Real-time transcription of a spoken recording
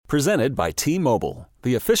Presented by T-Mobile,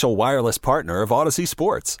 the official wireless partner of Odyssey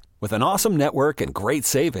Sports. With an awesome network and great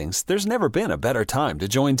savings, there's never been a better time to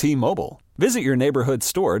join T-Mobile. Visit your neighborhood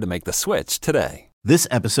store to make the switch today. This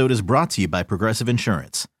episode is brought to you by Progressive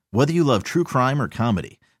Insurance. Whether you love true crime or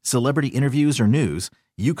comedy, celebrity interviews or news,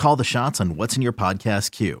 you call the shots on what's in your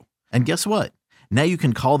podcast queue. And guess what? Now you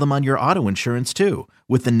can call them on your auto insurance too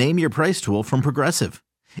with the Name Your Price tool from Progressive.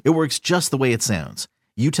 It works just the way it sounds.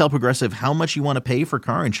 You tell Progressive how much you want to pay for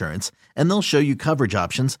car insurance, and they'll show you coverage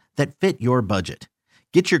options that fit your budget.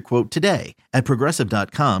 Get your quote today at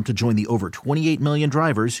Progressive.com to join the over 28 million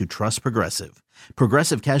drivers who trust Progressive.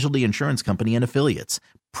 Progressive Casualty Insurance Company and Affiliates.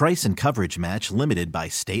 Price and coverage match limited by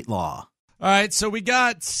state law. All right, so we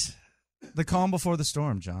got the calm before the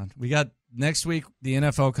storm, John. We got next week, the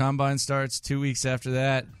NFL Combine starts. 2 weeks after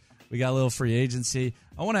that, we got a little free agency.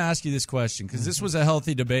 I want to ask you this question because this was a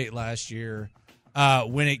healthy debate last year.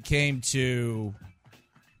 When it came to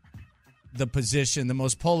the position, the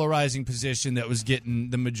most polarizing position that was getting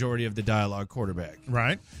the majority of the dialogue, quarterback.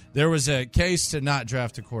 Right. There was a case to not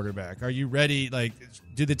draft a quarterback. Are you ready? Like,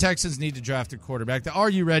 do the Texans need to draft a quarterback? The are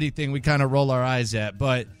you ready thing we kind of roll our eyes at,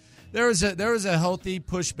 but there was a healthy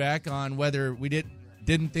pushback on whether we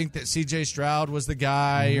didn't think that C.J. Stroud was the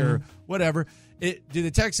guy or whatever. Do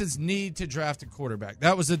the Texans need to draft a quarterback?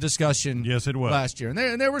 That was the discussion. Yes, it was. Last year,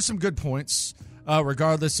 and there were some good points.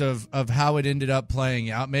 Regardless of how it ended up playing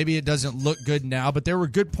out. Maybe it doesn't look good now, but there were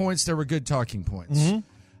good points. There were good talking points. Mm-hmm.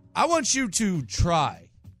 I want you to try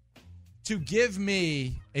to give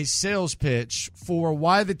me a sales pitch for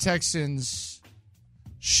why the Texans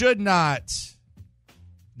should not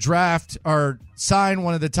draft or sign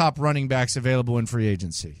one of the top running backs available in free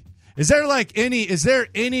agency. Is there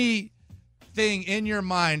anything in your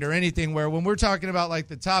mind or anything where when we're talking about like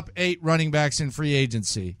the top 8 running backs in free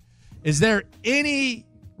agency, is there any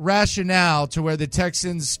rationale to where the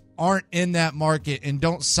Texans aren't in that market and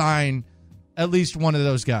don't sign at least one of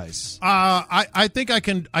those guys? I think I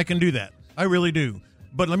can do that. I really do.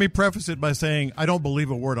 But let me preface it by saying I don't believe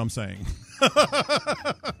a word I'm saying.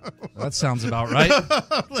 That sounds about right.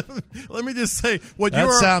 Let me just say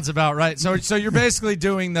sounds about right. So you're basically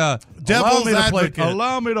doing the devil's advocate.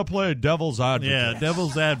 Allow me to play devil's advocate. Yeah,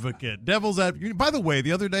 devil's advocate. Devil's advocate. By the way,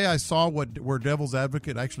 the other day I saw where devil's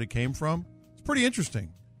advocate actually came from. It's pretty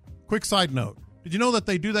interesting. Quick side note: did you know that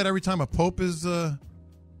they do that every time a pope is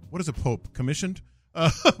what is a pope commissioned,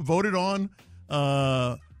 voted on?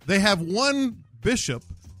 They have one bishop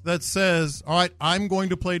that says, all right, I'm going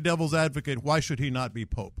to play devil's advocate. Why should he not be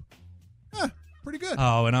pope? Pretty good.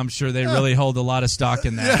 Oh, and I'm sure they really hold a lot of stock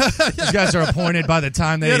in that. Those guys are appointed by the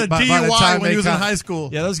time they had a DUI when he was in high school.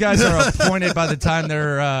 Yeah, those guys are appointed by the time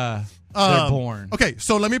they're born. Okay,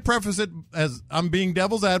 so let me preface it as I'm being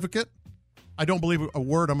devil's advocate. I don't believe a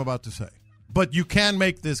word I'm about to say. But you can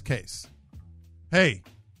make this case. Hey,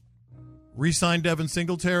 re-sign Devin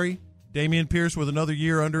Singletary, Dameon Pierce with another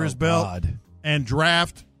year under his belt, and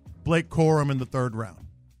draft Blake Corum in the 3rd round.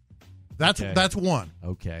 That's one.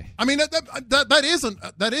 Okay. I mean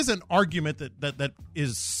that is an argument that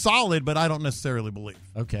is solid, but I don't necessarily believe.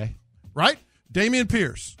 Okay. Right? Dameon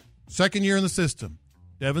Pierce, 2nd year in the system.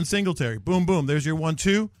 Devin Singletary, boom, boom. There's your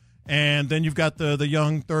 1-2, and then you've got the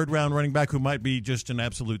young 3rd round running back who might be just an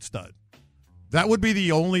absolute stud. That would be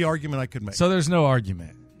the only argument I could make. So there's no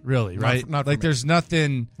argument, really, right? Not for like me. There's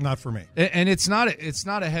nothing. Not for me. And it's not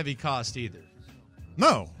a heavy cost either.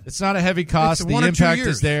 No. It's not a heavy cost. The impact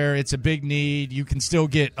is there. It's a big need. You can still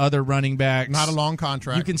get other running backs. Not a long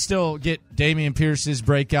contract. You can still get Dameon Pierce's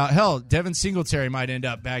breakout. Hell, Devin Singletary might end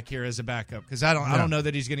up back here as a backup because I don't know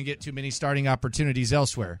that he's going to get too many starting opportunities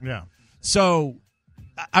elsewhere. Yeah. So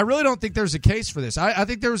I really don't think there's a case for this. I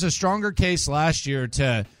think there was a stronger case last year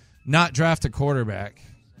to not draft a quarterback,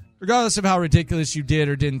 regardless of how ridiculous you did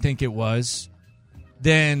or didn't think it was,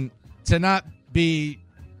 than to not be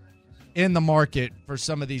in the market for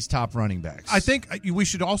some of these top running backs. I think we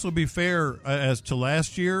should also be fair as to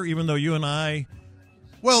last year, even though you and I,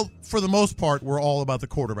 well, for the most part, we're all about the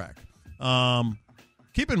quarterback.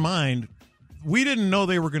 Keep in mind, we didn't know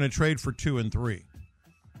they were going to trade for 2 and 3.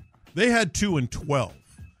 They had 2 and 12,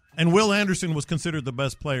 and Will Anderson was considered the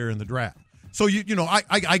best player in the draft. So,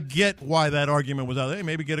 I get why that argument was out there. Hey,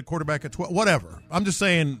 maybe get a quarterback at 12, whatever. I'm just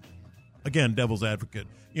saying, again, devil's advocate.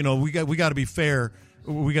 We got to be fair.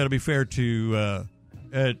 We got to be fair to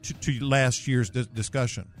last year's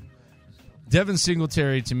discussion. Devin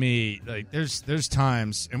Singletary, to me, like there's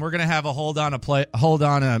times, and we're gonna have a hold on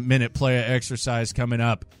a minute play exercise coming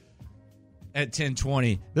up at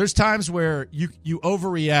 10:20. There's times where you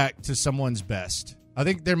overreact to someone's best. I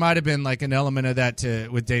think there might have been like an element of that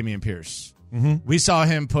with Dameon Pierce. Mm-hmm. We saw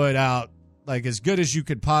him put out like as good as you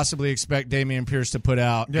could possibly expect Dameon Pierce to put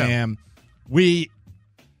out, Yeah. and we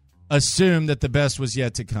assumed that the best was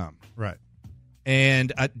yet to come. Right.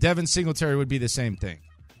 And Devin Singletary would be the same thing.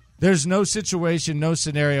 There's no situation, no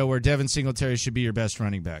scenario where Devin Singletary should be your best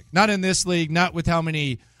running back. Not in this league, not with how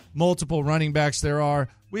many multiple running backs there are.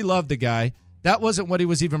 We love the guy. That wasn't what he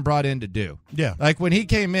was even brought in to do. Yeah. Like when he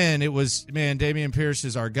came in, it was, man, Dameon Pierce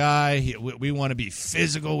is our guy. We want to be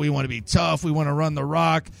physical. We want to be tough. We want to run the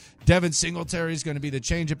rock. Devin Singletary is going to be the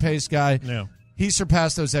change of pace guy. Yeah. He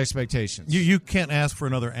surpassed those expectations. You can't ask for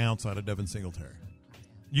another ounce out of Devin Singletary.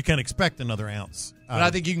 You can't expect another ounce. But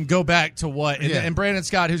I think you can go back to what and Brandon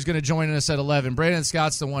Scott, who's going to join us at 11. Brandon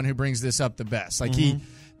Scott's the one who brings this up the best. Like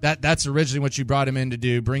that's originally what you brought him in to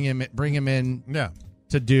do. Bring him in.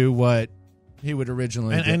 To do what he would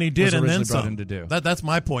originally do. And he did, and then brought some. him to do. That's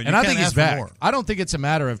my point. And You I can't think he's ask for back. more. I don't think it's a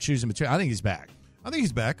matter of choosing between. I think he's back. I think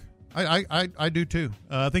he's back. I do too.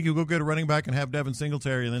 I think you'll go get a running back and have Devin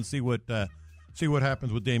Singletary, and then see what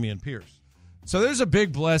happens with Dameon Pierce. So there's a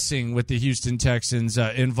big blessing with the Houston Texans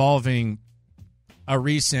involving a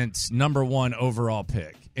recent number 1 overall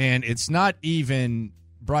pick. And it's not even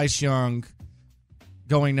Bryce Young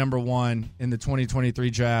going number 1 in the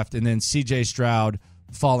 2023 draft and then C.J. Stroud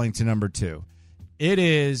falling to number 2. It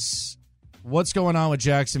is what's going on with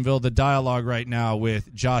Jacksonville, the dialogue right now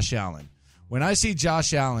with Josh Allen. When I see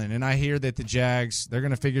Josh Allen and I hear that the Jags, they're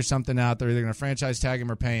going to figure something out, they're either going to franchise tag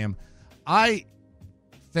him or pay him, I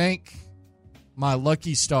thank my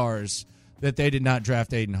lucky stars that they did not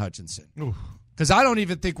draft Aiden Hutchinson. Because I don't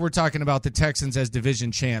even think we're talking about the Texans as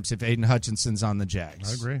division champs if Aiden Hutchinson's on the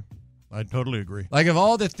Jags. I agree. I totally agree. Like, of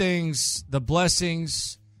all the things, the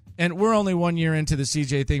blessings, and we're only 1 year into the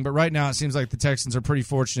CJ thing, but right now it seems like the Texans are pretty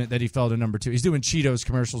fortunate that he fell to number 2. He's doing Cheetos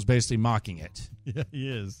commercials basically mocking it. Yeah, he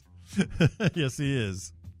is. Yes, he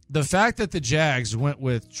is. The fact that the Jags went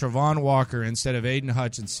with Travon Walker instead of Aiden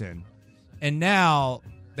Hutchinson, and now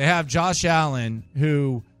they have Josh Allen,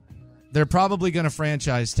 who they're probably going to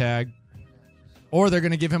franchise tag, or they're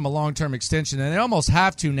going to give him a long-term extension, and they almost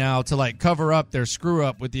have to now to like cover up their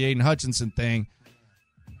screw-up with the Aiden Hutchinson thing.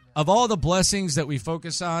 Of all the blessings that we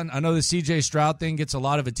focus on, I know the C.J. Stroud thing gets a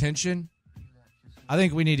lot of attention. I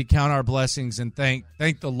think we need to count our blessings and thank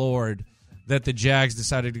the Lord that the Jags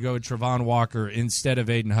decided to go with Travon Walker instead of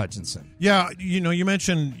Aiden Hutchinson. Yeah, you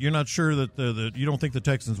mentioned you're not sure that you don't think the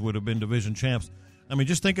Texans would have been division champs. I mean,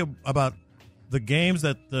 just think about the games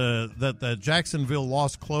that Jacksonville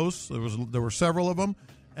lost close. There were several of them,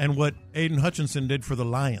 and what Aiden Hutchinson did for the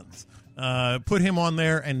Lions. Put him on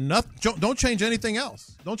there, and don't change anything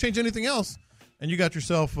else. Don't change anything else, and you got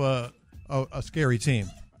yourself a scary team.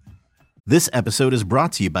 This episode is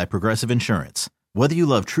brought to you by Progressive Insurance. Whether you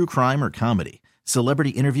love true crime or comedy, celebrity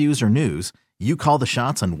interviews or news, you call the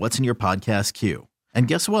shots on what's in your podcast queue. And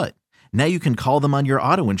guess what? Now you can call them on your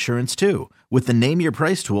auto insurance too with the Name Your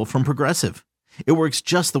Price tool from Progressive. It works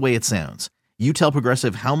just the way it sounds. You tell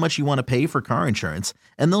Progressive how much you want to pay for car insurance,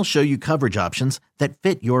 and they'll show you coverage options that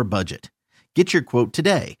fit your budget. Get your quote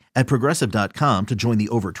today at Progressive.com to join the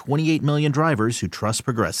over 28 million drivers who trust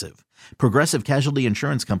Progressive. Progressive Casualty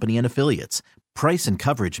Insurance Company and Affiliates. Price and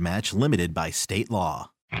coverage match limited by state law.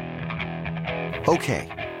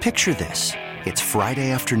 Okay, picture this. It's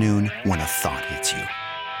Friday afternoon when a thought hits you.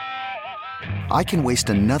 I can waste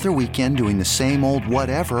another weekend doing the same old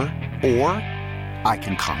whatever, or I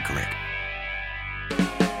can conquer it.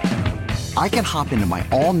 I can hop into my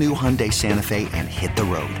all-new Hyundai Santa Fe and hit the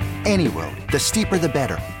road. Any road. The steeper, the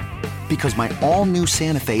better. Because my all-new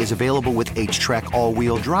Santa Fe is available with H-Track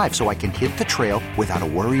all-wheel drive, so I can hit the trail without a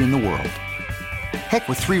worry in the world. Heck,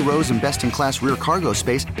 with 3 rows and best-in-class rear cargo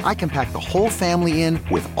space, I can pack the whole family in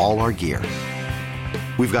with all our gear.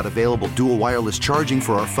 We've got available dual wireless charging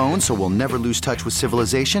for our phones, so we'll never lose touch with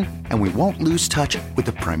civilization, and we won't lose touch with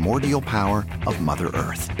the primordial power of Mother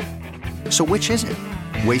Earth. So which is it?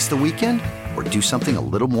 Waste the weekend or do something a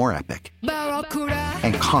little more epic?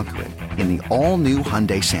 And conquer it in the all-new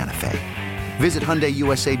Hyundai Santa Fe. Visit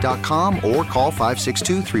HyundaiUSA.com or call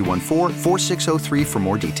 562-314-4603 for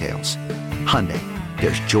more details. Hyundai,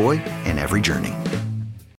 there's joy in every journey.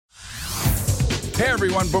 Hey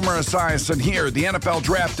everyone, Boomer Esiason here. The NFL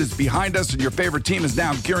Draft is behind us and your favorite team is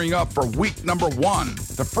now gearing up for week number 1.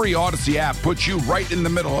 The free Odyssey app puts you right in the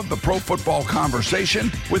middle of the pro football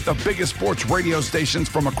conversation with the biggest sports radio stations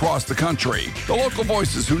from across the country. The local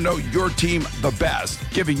voices who know your team the best,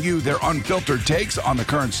 giving you their unfiltered takes on the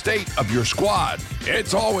current state of your squad.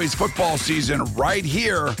 It's always football season right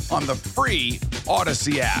here on the free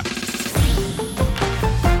Odyssey app.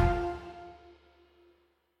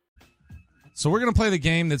 So we're going to play the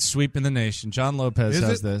game that's sweeping the nation. John Lopez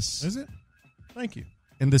has this. Is it? Thank you.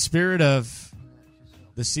 in the spirit of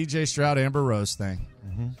the C.J. Stroud Amber Rose thing,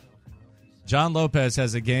 John Lopez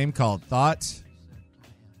has a game called THOT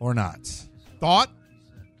or Not. THOT,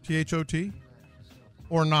 THOT,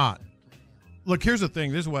 or not. Look, here's the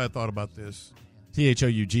thing. This is why I thought about this.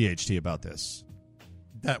 THOUGHT about this.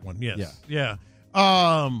 That one, yes. Yeah.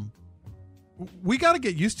 We got to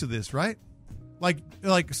get used to this, right?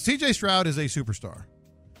 Like C.J. Stroud is a superstar.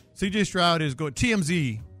 C.J. Stroud is going.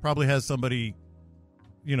 TMZ probably has somebody,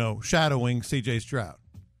 shadowing C.J. Stroud.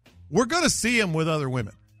 We're going to see him with other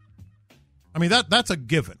women. I mean, that's a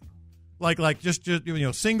given. Like just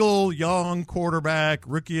single young quarterback,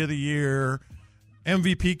 rookie of the year,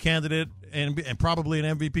 MVP candidate, and probably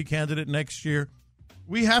an MVP candidate next year.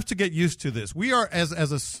 We have to get used to this. We are as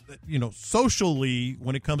a socially,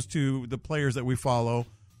 when it comes to the players that we follow,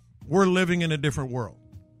 we're living in a different world.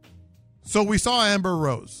 So we saw Amber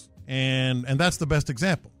Rose, and that's the best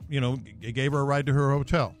example. It gave her a ride to her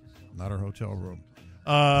hotel, not her hotel room.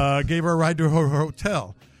 Gave her a ride to her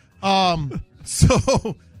hotel.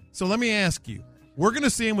 So let me ask you. We're going to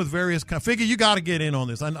see him with various kind. Figure, you got to get in on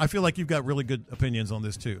this. I feel like you've got really good opinions on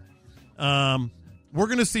this too. We're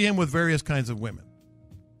going to see him with various kinds of women.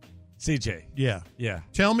 CJ. Yeah.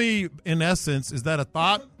 Tell me, in essence, is that a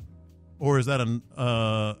thought, or is that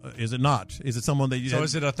is it not? Is it someone that you? So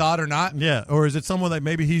is it a thought or not? Yeah, or is it someone that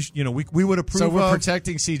maybe he's we would approve? So we're of?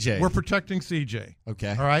 protecting CJ. We're protecting CJ.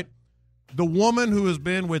 Okay. All right. The woman who has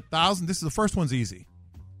been with thousands. This is the first one's easy.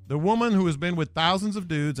 The woman who has been with thousands of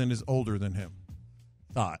dudes and is older than him.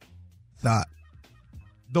 Thought.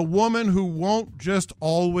 The woman who won't just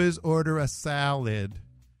always order a salad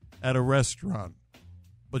at a restaurant,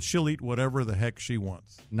 but she'll eat whatever the heck she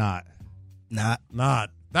wants. Not.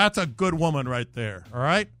 That's a good woman right there. All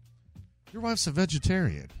right. Your wife's a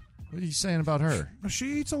vegetarian. What are you saying about her?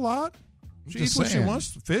 She eats a lot. She eats what she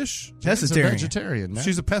wants. Fish. She's a vegetarian. Man.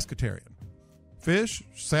 She's a pescatarian. Fish,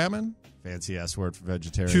 salmon. Fancy ass word for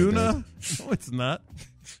vegetarian. Tuna. No, it's not.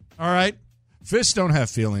 All right. Fish don't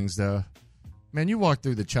have feelings, though. Man, you walk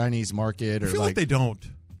through the Chinese market, or I feel like they don't.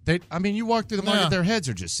 You walk through the market, their heads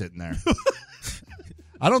are just sitting there.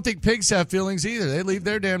 I don't think pigs have feelings either. They leave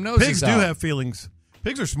their damn noses Pigs out. do have feelings.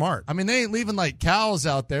 Pigs are smart. I mean, they ain't leaving like cows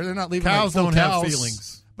out there. They're not leaving cows like full don't cows, have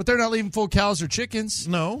feelings. But they're not leaving full cows or chickens.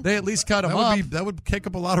 No. They at least cut them up. That would take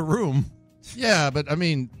up a lot of room. Yeah, but I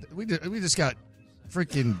mean, we just got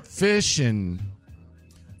freaking fish and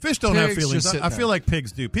fish don't have pigs feelings. I there. feel like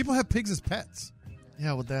pigs do. People have pigs as pets.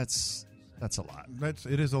 Yeah, well, that's a lot.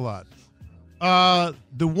 It is a lot.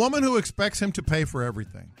 The woman who expects him to pay for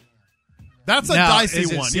everything. That's a dicey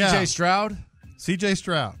is it one. CJ Stroud? CJ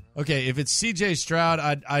Stroud. Okay, if it's CJ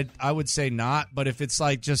Stroud, I would say not. But if it's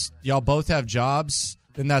like just y'all both have jobs,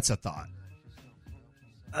 then that's a thought.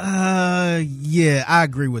 Yeah, I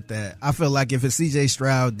agree with that. I feel like if it's CJ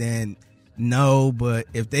Stroud, then no. But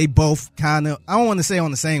if they both kind of, I don't want to say on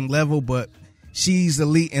the same level, but she's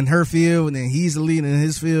elite in her field and then he's elite in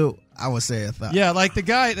his field, I would say a thought. Yeah, like the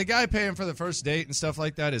guy paying for the first date and stuff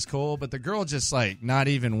like that is cool, but the girl just like not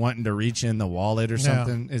even wanting to reach in the wallet or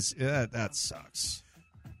something that sucks.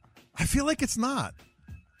 I feel like it's not,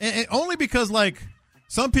 and only because like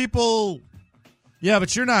some people. Yeah,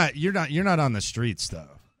 but you're not on the streets though.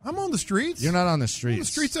 I'm on the streets. You're not on the streets. I'm on the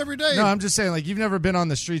streets every day. No, I'm just saying, like, you've never been on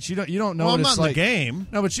the streets. You don't know well, what I'm it's not like. In the game.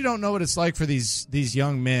 No, but you don't know what it's like for these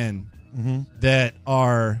young men that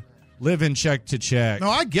are living check to check. No,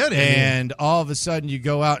 I get it. And all of a sudden you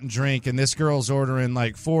go out and drink, and this girl's ordering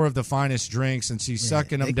like 4 of the finest drinks, and she's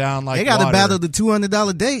sucking them down like they got water. to battle the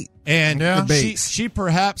 $200 date. And she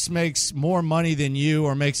perhaps makes more money than you,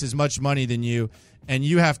 or makes as much money than you, and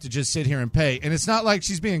you have to just sit here and pay. And it's not like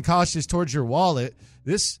she's being cautious towards your wallet.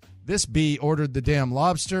 This bee ordered the damn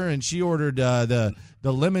lobster, and she ordered the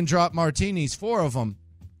lemon drop martinis, 4 of them.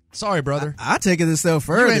 Sorry, brother. I take it a step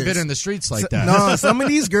further. You ain't been in the streets like that. No, some of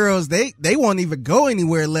these girls, they won't even go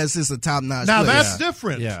anywhere unless it's a top-notch Now, place. that's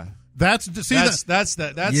different. Yeah. That's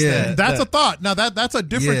a thought. Now that's a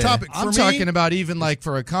different topic. I'm talking about even like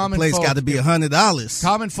for a common place folk, got to be $100.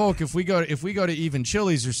 Common folk, if we go to even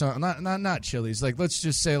Chili's or something, not Chili's, like let's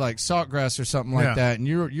just say like Saltgrass or something like that, and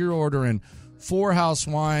you're ordering 4 house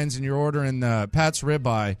wines and you're ordering the Pat's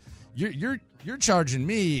ribeye, you're charging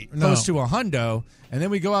me close to $100, and then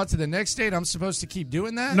we go out to the next date. I'm supposed to keep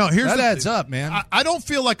doing that? No, that adds up, man. I don't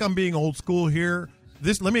feel like I'm being old school here.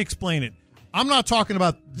 Let me explain it. I'm not talking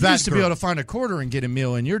about that. You used to be able to find a quarter and get a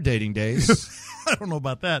meal in your dating days. I don't know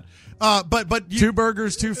about that. But 2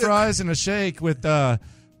 burgers, 2 fries, and a shake with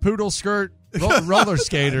poodle skirt roller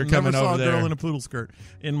skater coming Never saw over a there. girl in a poodle skirt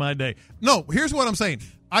in my day. No, here's what I'm saying.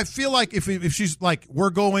 I feel like if she's like, we're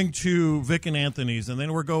going to Vic and Anthony's and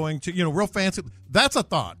then we're going to, real fancy, that's a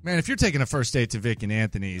thought. Man, if you're taking a first date to Vic and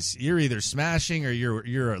Anthony's, you're either smashing or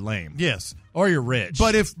you're lame. Yes. Or you're rich.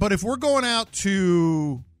 But if we're going out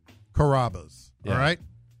to Carrabba's, all right,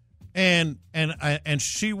 and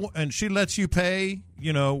she lets you pay,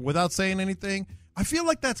 without saying anything, I feel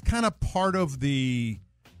like that's kind of part of the.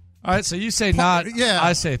 All right, so you say not. Yeah,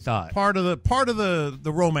 I say thought. Part of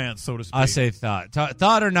the romance, so to speak. I say thought.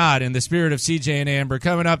 Thought or not, in the spirit of CJ and Amber,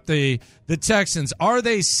 coming up, the Texans, are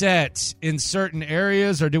they set in certain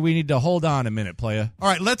areas, or do we need to hold on a minute, playa? All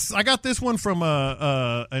right, I got this one from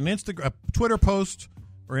a Twitter post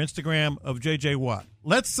or Instagram of JJ Watt.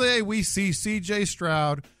 Let's say we see CJ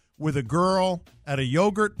Stroud with a girl at a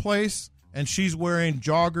yogurt place, and she's wearing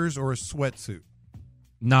joggers or a sweatsuit.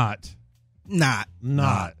 Not. That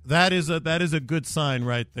is a good sign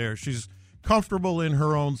right there. She's comfortable in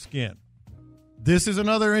her own skin. This is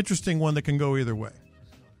another interesting one that can go either way.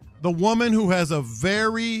 The woman who has a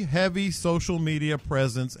very heavy social media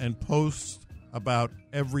presence and posts about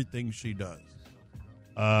everything she does.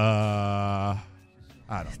 I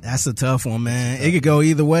don't know. That's a tough one, man. It could go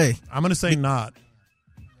either way. I'm going to say not.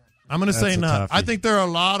 I think there are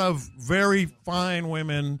a lot of very fine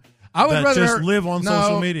women I would that rather just live on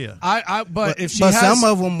social media. But if she but has, some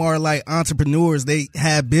of them are like entrepreneurs. They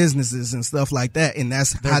have businesses and stuff like that, and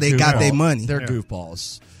that's how they got their money. They're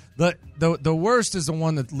goofballs. The worst is the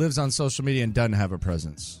one that lives on social media and doesn't have a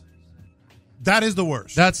presence. That is the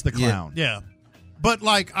worst. That's the clown. Yeah. But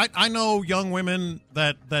like I know young women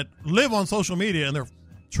that live on social media and they're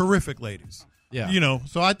terrific ladies. Yeah.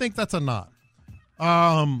 So I think that's a not.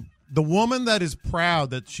 The woman that is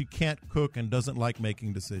proud that she can't cook and doesn't like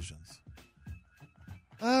making decisions.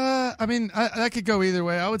 I could go either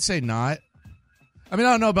way. I would say not. I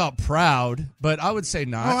don't know about proud, but I would say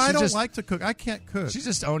not. Oh, I don't like to cook. I can't cook. She's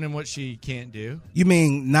just owning what she can't do. You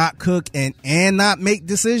mean not cook and not make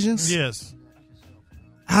decisions? Yes.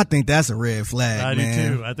 I think that's a red flag. I man.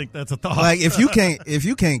 do too. I think that's a thought. Like if you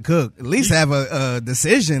can't cook, at least have a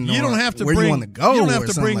decision. You don't have to where bring, you want to go. You don't have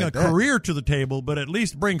to bring like a that. career to the table, but at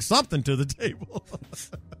least bring something to the table.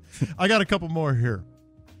 I got a couple more here.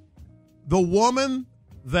 The woman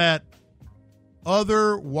that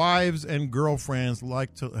other wives and girlfriends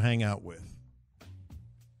like to hang out with.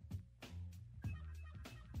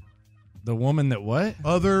 The woman that what?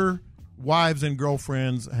 Other wives and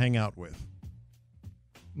girlfriends hang out with.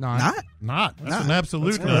 Not. That's an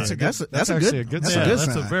absolute not. That's actually a good sign. That's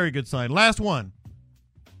a very good sign. Last one.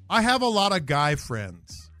 I have a lot of guy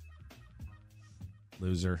friends.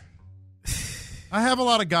 Loser. I have a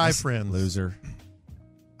lot of guy friends. Loser.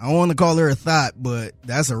 I don't want to call her a thought, but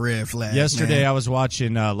that's a red flag. Yesterday, man. I was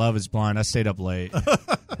watching Love is Blind. I stayed up late.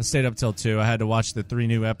 I stayed up till 2. I had to watch the 3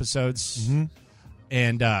 new episodes. Mm-hmm.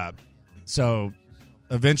 And so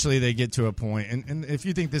eventually they get to a point, and if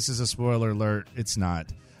you think this is a spoiler alert, it's not.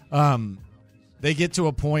 They get to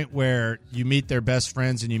a point where you meet their best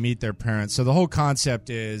friends and you meet their parents. So the whole concept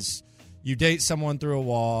is you date someone through a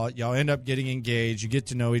wall, y'all end up getting engaged, you get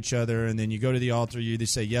to know each other, and then you go to the altar, you either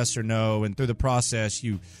say yes or no, and through the process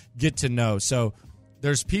you get to know. So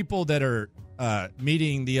there's people that are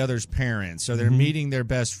meeting the other's parents, so they're meeting their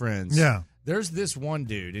best friends. Yeah. There's this one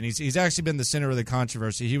dude, and he's actually been the center of the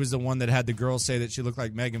controversy. He was the one that had the girl say that she looked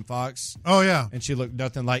like Megan Fox. Oh, yeah. And she looked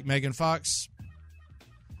nothing like Megan Fox.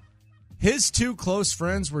 His 2 close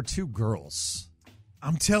friends were 2 girls.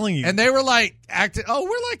 I'm telling you. And they were like,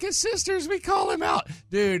 we're like his sisters. We call him out.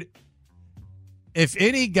 Dude, if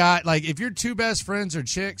any guy, like if your 2 best friends are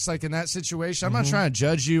chicks, like in that situation, I'm not trying to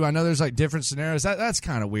judge you. I know there's like different scenarios. That's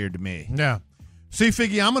kind of weird to me. Yeah. See,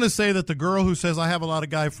 Figgy, I'm going to say that the girl who says I have a lot of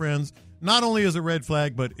guy friends not only is a red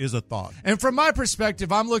flag, but is a thought. And from my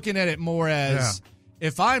perspective, I'm looking at it more as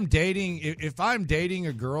if I'm dating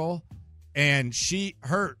a girl and she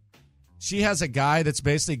has a guy that's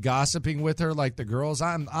basically gossiping with her like the girls,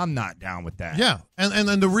 I'm not down with that. Yeah.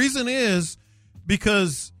 And the reason is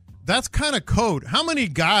because that's kind of code. How many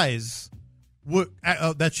guys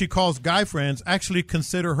that she calls guy friends actually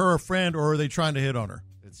consider her a friend, or are they trying to hit on her?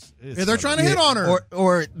 They're trying to hit on her.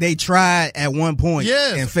 Or they tried at one point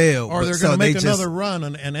and failed. Or they're going to make another run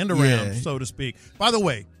and end around, so to speak. By the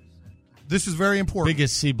way, this is very important.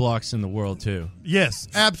 Biggest C blocks in the world, too. Yes.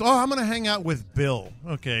 I'm going to hang out with Bill.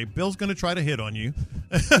 Okay, Bill's going to try to hit on you.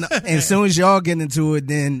 And as soon as y'all get into it,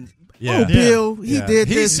 then Yeah. Oh, Bill, he Yeah. did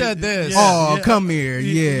He this. said this. Oh, Yeah. come here.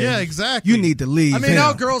 Yeah. Yeah, exactly. You need to leave. I mean, him.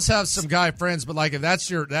 all girls have some guy friends, but like if that's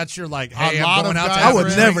your like, hey, A I'm lot going of out to guys- have I would a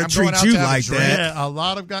drink, never I'm treat going out you to have a like drink. that. Yeah, a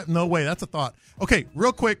lot of guys. No way. That's a thought. Okay,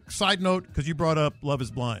 real quick side note, because you brought up Love is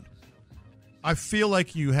Blind. I feel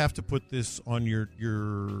like you have to put this on your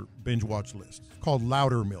binge watch list. It's called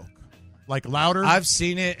Louder Milk. Like Louder. I've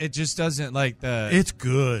seen it. It just doesn't like It's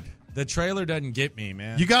good. the trailer doesn't get me,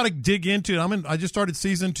 man. You got to dig into it. I just started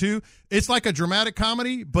season 2. It's like a dramatic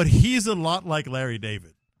comedy, but he's a lot like Larry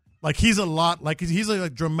David. Like he's a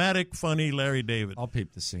dramatic, funny Larry David. I'll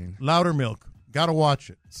peep the scene. Louder Milk. Got to watch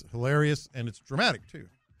it. It's hilarious and it's dramatic too.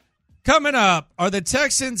 Coming up, are the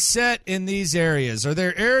Texans set in these areas? Are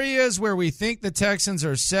there areas where we think the Texans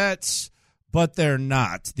are set, but they're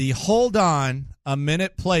not? The hold on a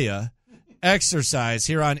minute playa exercise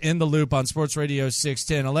here on In the Loop on Sports Radio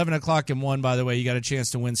 610. 11 o'clock and 1, by the way, you got a chance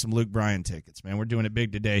to win some Luke Bryan tickets, man. We're doing it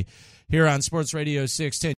big today here on Sports Radio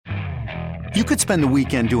 610. You could spend the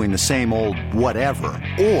weekend doing the same old whatever,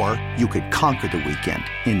 or you could conquer the weekend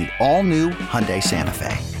in the all-new Hyundai Santa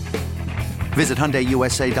Fe. Visit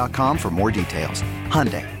HyundaiUSA.com for more details.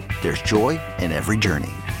 Hyundai, there's joy in every journey.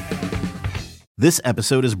 This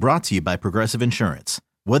episode is brought to you by Progressive Insurance.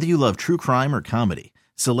 Whether you love true crime or comedy,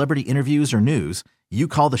 celebrity interviews or news, you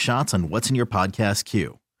call the shots on what's in your podcast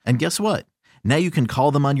queue. And guess what? Now you can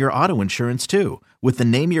call them on your auto insurance too with the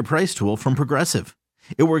Name Your Price tool from Progressive.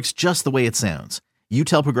 It works just the way it sounds. You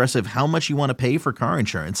tell Progressive how much you want to pay for car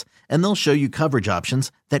insurance, and they'll show you coverage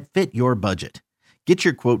options that fit your budget. Get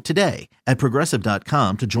your quote today at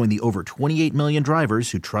Progressive.com to join the over 28 million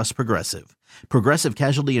drivers who trust Progressive. Progressive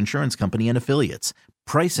Casualty Insurance Company and Affiliates.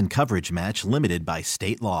 Price and coverage match limited by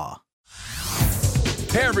state law.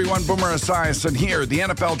 Hey everyone, Boomer Esiason here. The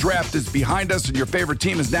NFL Draft is behind us and your favorite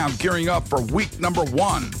team is now gearing up for week number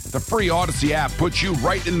 1. The free Odyssey app puts you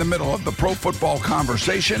right in the middle of the pro football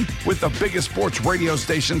conversation with the biggest sports radio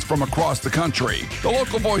stations from across the country. The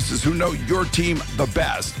local voices who know your team the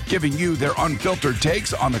best, giving you their unfiltered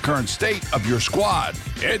takes on the current state of your squad.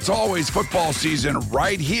 It's always football season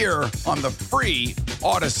right here on the free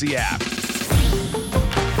Odyssey app.